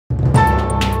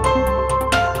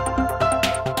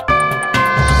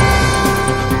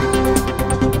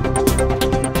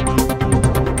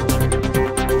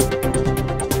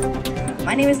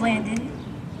name is Landon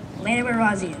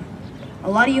Barazian. A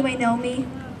lot of you may know me,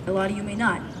 a lot of you may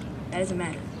not. That doesn't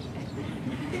matter.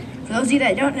 For those of you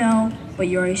that don't know, but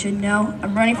you already should know,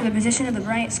 I'm running for the position of the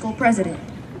Bryant School President.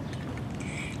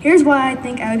 Here's why I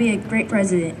think I would be a great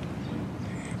president.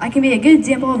 I can be a good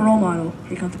example of a role model.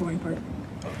 Here comes the boring part.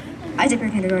 Isaac for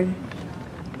kindergarten.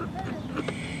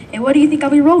 And what do you think I'll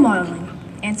be role modeling?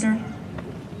 Answer: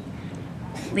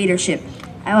 leadership.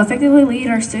 I will effectively lead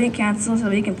our student council so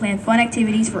we can plan fun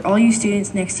activities for all you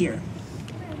students next year.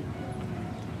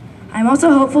 I'm also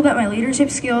hopeful that my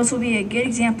leadership skills will be a good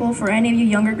example for any of you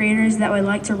younger graders that would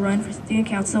like to run for student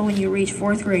council when you reach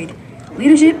 4th grade.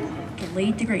 Leadership can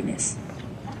lead to greatness.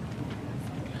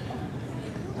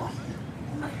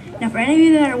 Now, for any of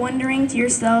you that are wondering to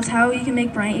yourselves how you can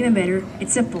make Bryant even better,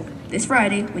 it's simple. This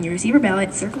Friday, when you receive your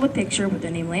ballot, circle a picture with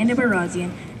the name Landon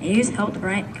Barazian and use help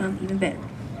Bryant become even better.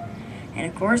 And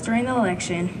of course, during the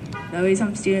election, there'll be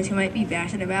some students who might be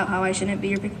bashing about how I shouldn't be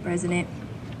your president.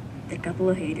 A couple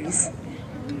of haters.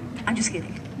 I'm just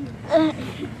kidding.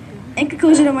 In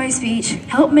conclusion of my speech,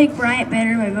 help make Bryant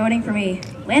better by voting for me.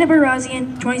 Landon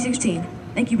Barazian, 2016.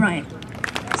 Thank you, Bryant.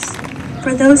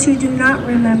 For those who do not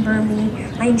remember me,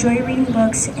 I enjoy reading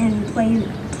books and playing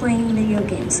video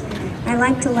games. I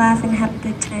like to laugh and have a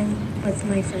good time with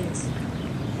my friends.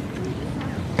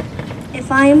 If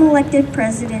I am elected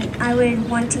president, I would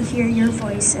want to hear your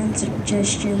voice and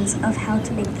suggestions of how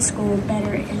to make the school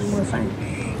better and more fun.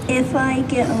 If I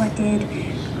get elected,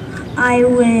 I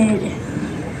would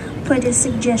put a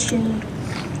suggestion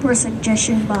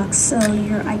box so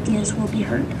your ideas will be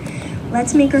heard.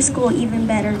 Let's make our school even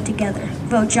better together.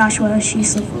 Vote Joshua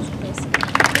Shiesel.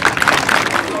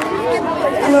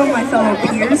 Hello, my fellow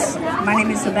peers. My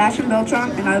name is Sebastian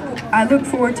Beltran, and I look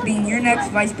forward to being your next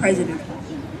vice president.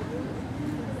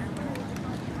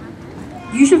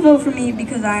 You should vote for me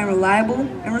because I am reliable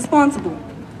and responsible.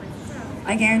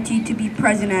 I guarantee to be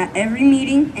present at every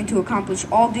meeting and to accomplish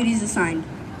all duties assigned.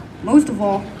 Most of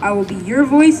all, I will be your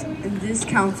voice in this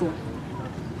council.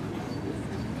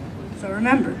 So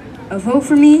remember, a vote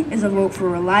for me is a vote for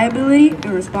reliability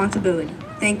and responsibility.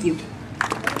 Thank you.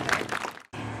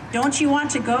 Don't you want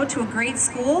to go to a great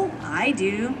school? I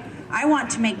do. I want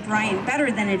to make Bryant better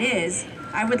than it is.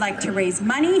 I would like to raise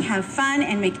money, have fun,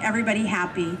 and make everybody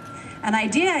happy. An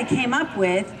idea I came up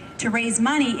with to raise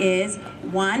money is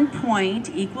 1 point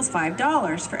equals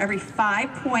 $5. For every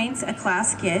 5 points a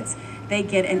class gets, they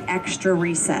get an extra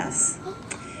recess.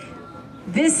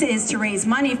 This is to raise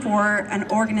money for an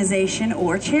organization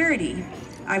or charity.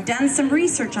 I've done some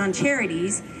research on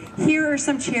charities. Here are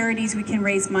some charities we can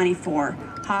raise money for: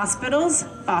 hospitals,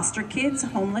 foster kids,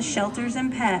 homeless shelters,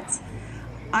 and pets.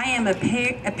 I am a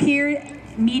peer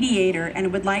mediator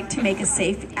and would like to make a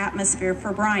safe atmosphere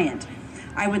for Bryant.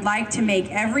 I would like to make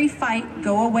every fight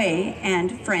go away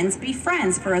and friends be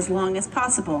friends for as long as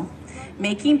possible.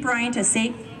 Making Bryant a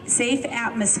safe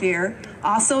atmosphere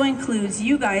also includes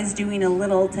you guys doing a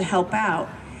little to help out.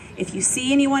 If you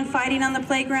see anyone fighting on the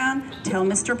playground, tell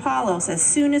Mr. Paulos as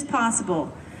soon as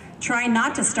possible. Try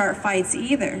not to start fights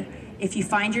either. If you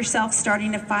find yourself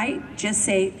starting a fight, just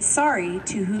say sorry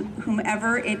to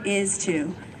whomever it is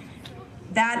to.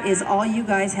 That is all you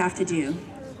guys have to do.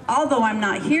 Although I'm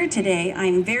not here today,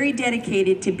 I'm very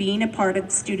dedicated to being a part of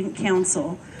the student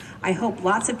council. I hope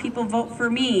lots of people vote for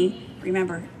me,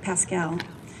 remember Pascal,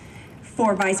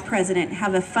 for vice president.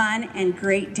 Have a fun and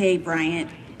great day, Bryant.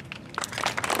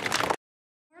 Good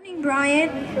morning,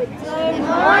 Bryant. Good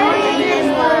morning, Miss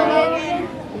Logan.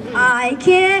 I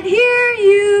can't hear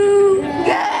you.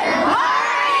 Good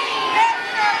morning,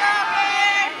 Mr.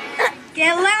 Logan.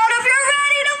 Get loud if you're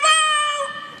ready to vote.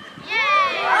 Yay!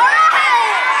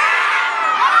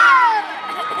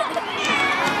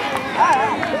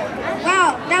 Wow,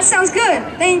 that sounds good.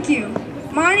 Thank you.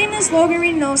 My name is Logan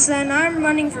Reynosa, and I'm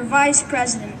running for vice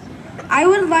president. I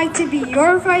would like to be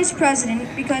your vice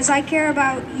president because I care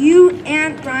about you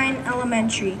and Bryant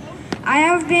Elementary. I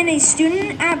have been a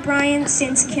student at Bryant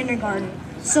since kindergarten,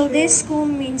 so this school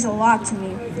means a lot to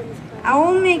me. I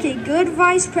will make a good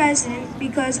vice president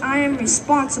because I am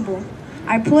responsible.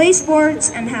 I play sports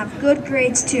and have good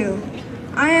grades too.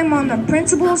 I am on the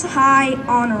Principal's High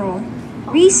Honor Roll.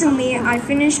 Recently, I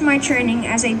finished my training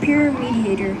as a peer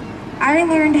mediator. I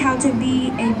learned how to be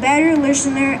a better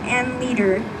listener and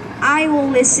leader. I will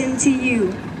listen to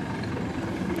you.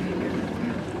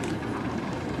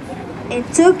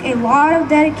 It took a lot of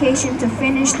dedication to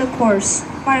finish the course,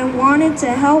 but I wanted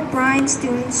to help Bryant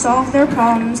students solve their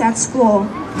problems at school.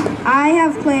 I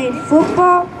have played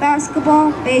football,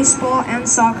 basketball, baseball, and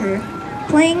soccer.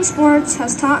 Playing sports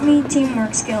has taught me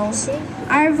teamwork skills.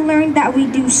 I've learned that we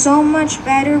do so much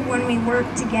better when we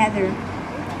work together.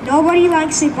 Nobody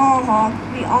likes a ball hog.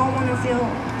 We all want to feel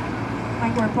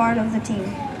like we're part of the team.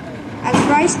 As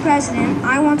Vice President,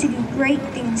 I want to do great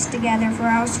things together for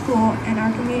our school and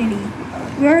our community.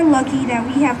 We are lucky that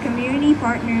we have community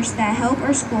partners that help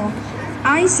our school.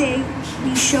 I say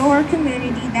we show our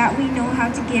community that we know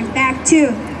how to give back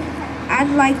too. I'd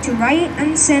like to write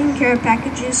and send care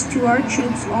packages to our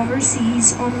troops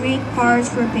overseas or make cards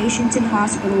for patients in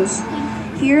hospitals.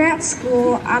 Here at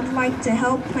school, I'd like to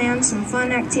help plan some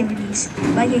fun activities,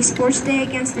 like a sports day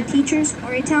against the teachers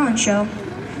or a talent show.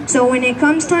 So when it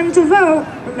comes time to vote,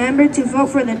 remember to vote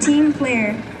for the team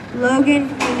player, Logan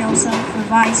Reynosa, for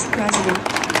Vice President.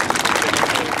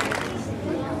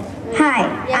 Hi,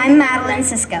 I'm Madeline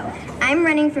Cisco. I'm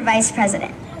running for Vice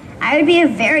President. I would be a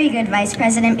very good Vice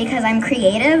President because I'm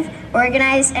creative,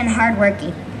 organized, and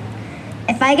hardworking.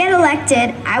 If I get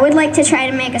elected, I would like to try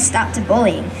to make a stop to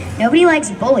bullying. Nobody likes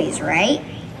bullies, right?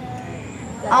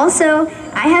 Also,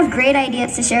 I have great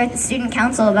ideas to share with the Student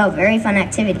Council about very fun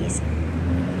activities.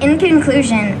 In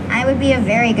conclusion, I would be a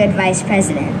very good Vice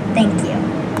President. Thank you.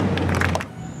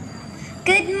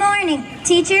 Good morning,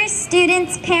 teachers,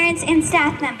 students, parents, and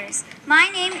staff members. My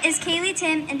name is Kaylee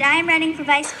Tim, and I am running for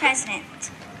Vice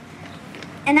President.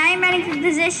 And I am running for the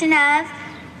position of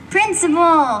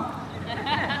Principal.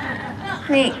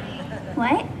 Wait,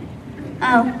 what?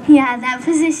 Oh, yeah, that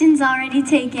position's already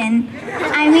taken.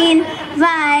 I mean,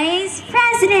 Vice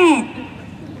President.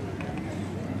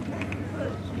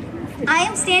 I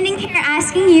am standing here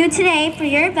asking you today for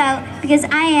your vote because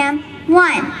I am,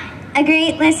 1, a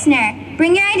great listener.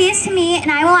 Bring your ideas to me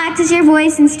and I will act as your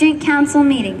voice in student council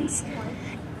meetings.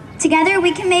 Together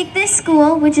we can make this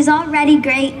school, which is already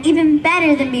great, even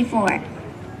better than before.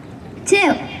 2,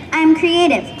 I am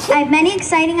creative. I have many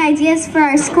exciting ideas for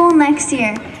our school next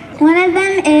year. One of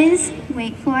them is,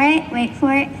 wait for it,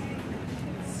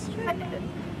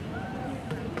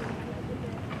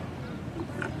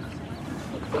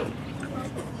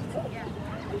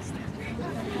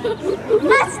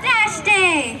 Mustache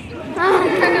Day!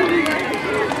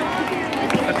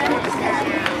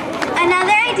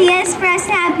 Another idea is for us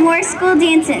to have more school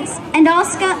dances and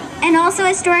also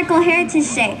Historical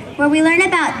Heritage Day, where we learn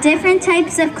about different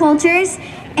types of cultures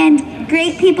and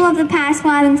great people of the past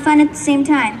while having fun at the same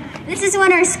time. This is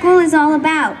what our school is all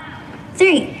about.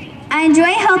 3, I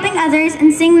enjoy helping others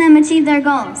and seeing them achieve their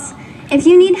goals. If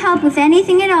you need help with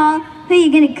anything at all, who are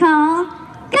you gonna call?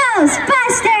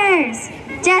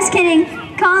 Ghostbusters! Just kidding.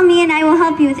 Call me and I will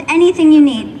help you with anything you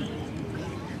need.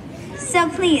 So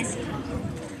please.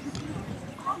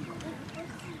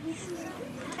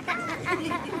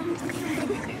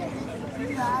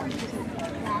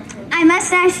 I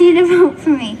must ask you to vote for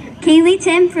me. Kaylee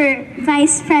Tim for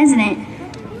Vice President.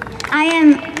 I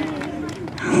am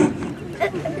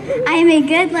a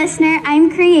good listener, I'm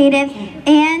creative,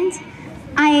 and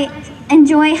I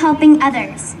enjoy helping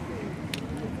others.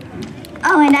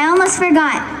 Oh, and I almost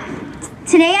forgot.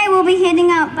 Today I will be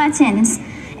handing out buttons.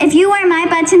 If you wear my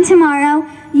button tomorrow,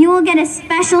 you will get a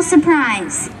special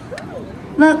surprise.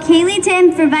 Vote Kaylee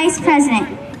Tim for Vice President.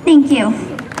 Thank you.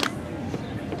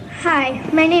 Hi,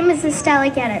 my name is Estella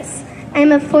Geddes. I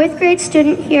am a 4th grade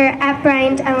student here at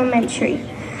Bryant Elementary.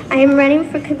 I am running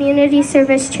for Community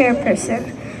Service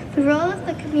Chairperson. The role of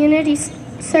the Community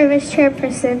Service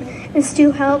Chairperson is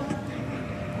to help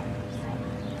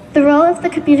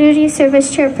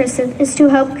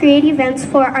create events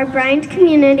for our Bryant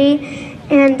community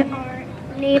and our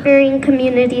neighboring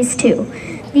communities too.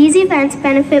 These events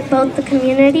benefit both the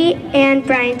community and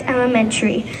Bryant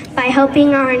Elementary by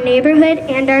helping our neighborhood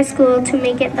and our school to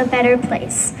make it a better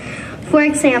place. For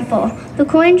example, the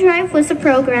Coin Drive was a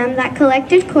program that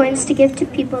collected coins to give to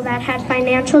people that had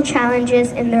financial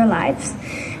challenges in their lives.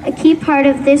 A key part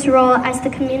of this role as the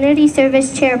Community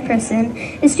Service Chairperson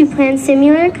is to plan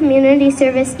similar community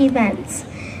service events.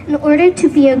 In order to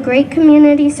be a great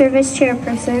Community Service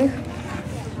Chairperson,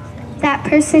 that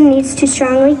person needs to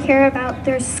strongly care about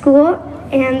their school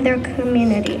and their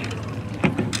community.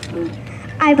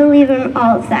 I believe in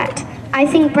all of that. I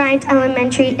think Bryant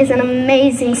Elementary is an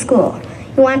amazing school.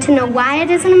 You want to know why it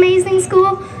is an amazing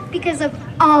school? Because of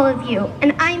all of you,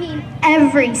 and I mean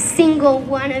every single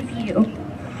one of you.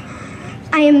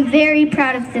 I am very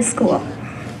proud of this school.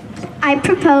 I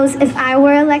propose if I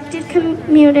were elected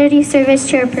Community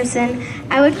Service Chairperson,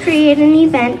 I would create an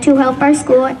event to help our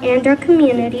school and our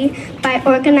community by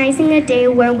organizing a day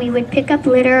where we would pick up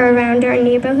litter around our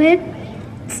neighborhood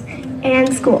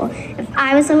and school. If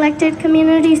I was elected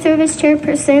Community Service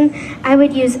Chairperson, I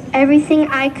would use everything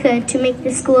I could to make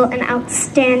the school an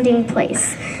outstanding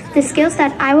place. The skills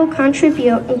that I will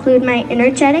contribute include my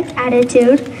energetic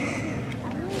attitude,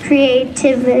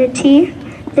 creativity,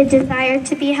 the desire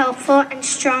to be helpful, and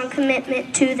strong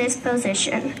commitment to this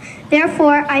position.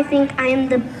 Therefore, I think I am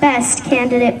the best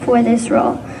candidate for this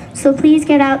role. So please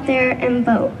get out there and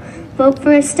vote. Vote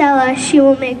for Estella. She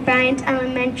will make Bryant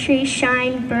Elementary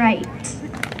shine bright.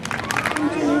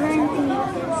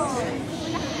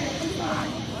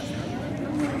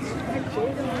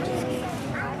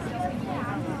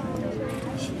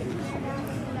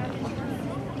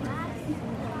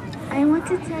 I want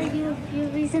to tell you a few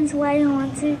reasons why I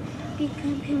want to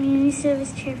become community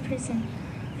service chairperson.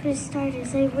 For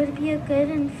starters, I would be a good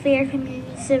and fair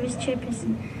community service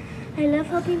chairperson. I love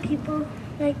helping people,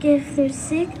 like if they're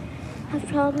sick, have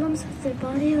problems with their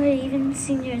body, or even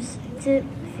seniors to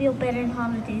feel better in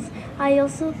holidays. I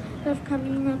also love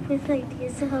coming up with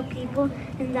ideas to help people,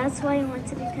 and that's why I want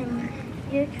to become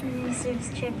your community service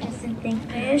chairperson. Thank you.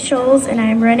 My name is Scholes, and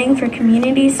I'm running for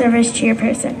community service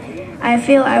chairperson. I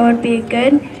feel I would be a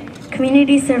good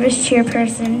community service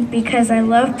chairperson because I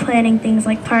love planning things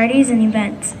like parties and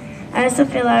events. I also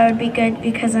feel I would be good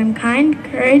because I'm kind,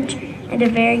 courage, and a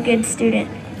very good student.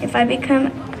 If I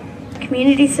become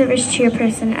community service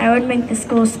chairperson, I would make the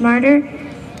school smarter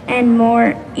and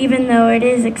more, even though it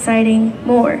is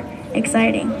more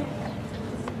exciting.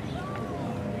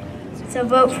 So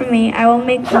vote for me. I will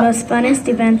make the most funnest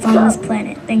events on this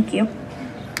planet. Thank you.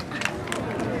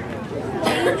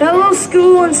 Fellow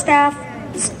students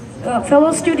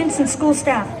and school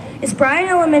staff, is Bryant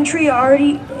Elementary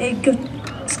already a good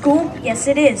school? Yes,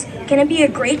 it is. Can it be a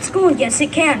great school? Yes,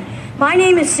 it can. My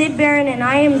name is Sid Barron, and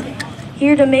I am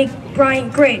here to make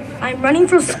Bryant great. I'm running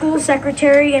for school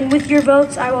secretary, and with your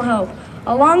votes, I will help,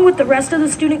 along with the rest of the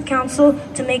student council,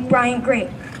 to make Bryant great.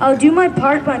 I'll do my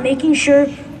part by making sure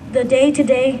the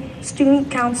day-to-day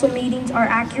student council meetings are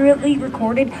accurately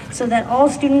recorded so that all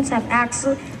students have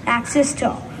access to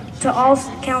all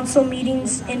council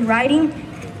meetings in writing,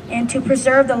 and to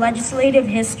preserve the legislative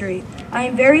history. I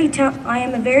am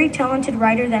a very talented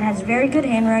writer that has very good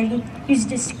handwriting, uses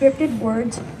descriptive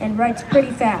words, and writes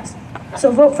pretty fast.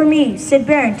 So vote for me, Sid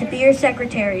Barron, to be your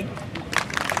secretary.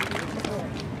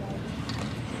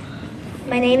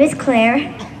 My name is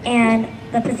Claire, and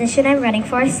the position I'm running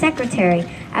for is secretary.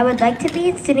 I would like to be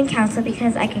in student council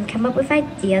because I can come up with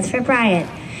ideas for Bryant.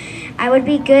 I would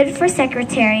be good for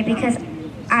secretary because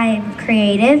I'm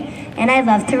creative and I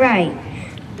love to write.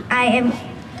 I am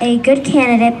a good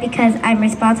candidate because I'm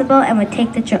responsible and would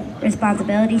take the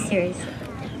responsibility seriously.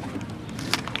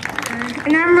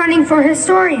 And I'm running for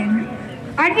historian.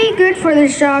 I'd be good for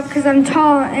this job because I'm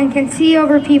tall and can see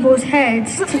over people's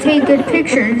heads to take good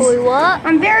pictures.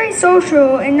 I'm very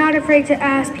social and not afraid to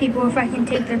ask people if I can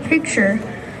take their picture.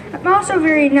 I'm also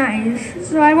very nice,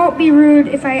 so I won't be rude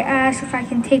if I ask if I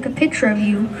can take a picture of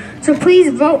you. So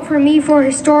please vote for me for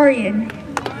historian.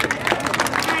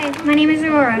 Hi, my name is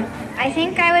Aurora. I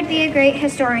think I would be a great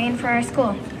historian for our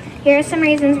school. Here are some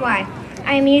reasons why.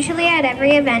 I am usually at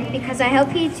every event because I help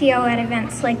PTO at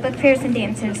events like book fairs and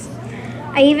dances.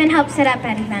 I even help set up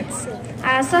at events.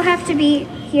 I also have to be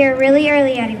here really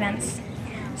early at events.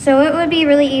 So it would be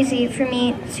really easy for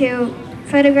me to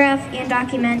photograph and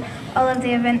document all of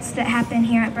the events that happen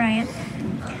here at Bryant.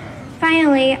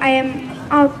 Finally, I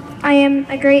am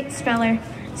a great speller.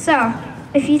 So,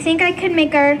 if you think I could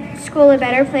make our school a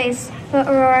better place, vote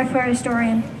Aurora for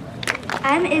historian.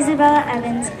 I'm Isabella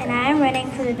Evans, and I am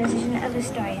running for the position of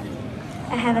historian.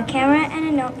 I have a camera and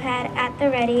a notepad at the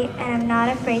ready, and I'm not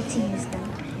afraid to use them.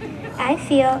 I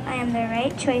feel I am the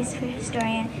right choice for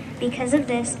historian because of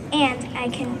this, and I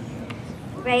can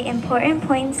write important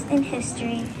points in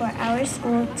history for our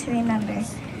school to remember.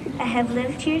 I have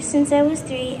lived here since I was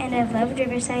 3, and I've loved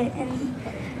Riverside and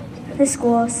the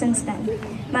school since then.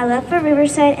 My love for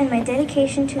Riverside and my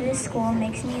dedication to this school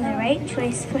makes me the right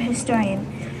choice for historian.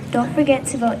 Don't forget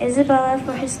to vote Isabella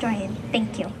for historian.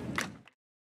 Thank you.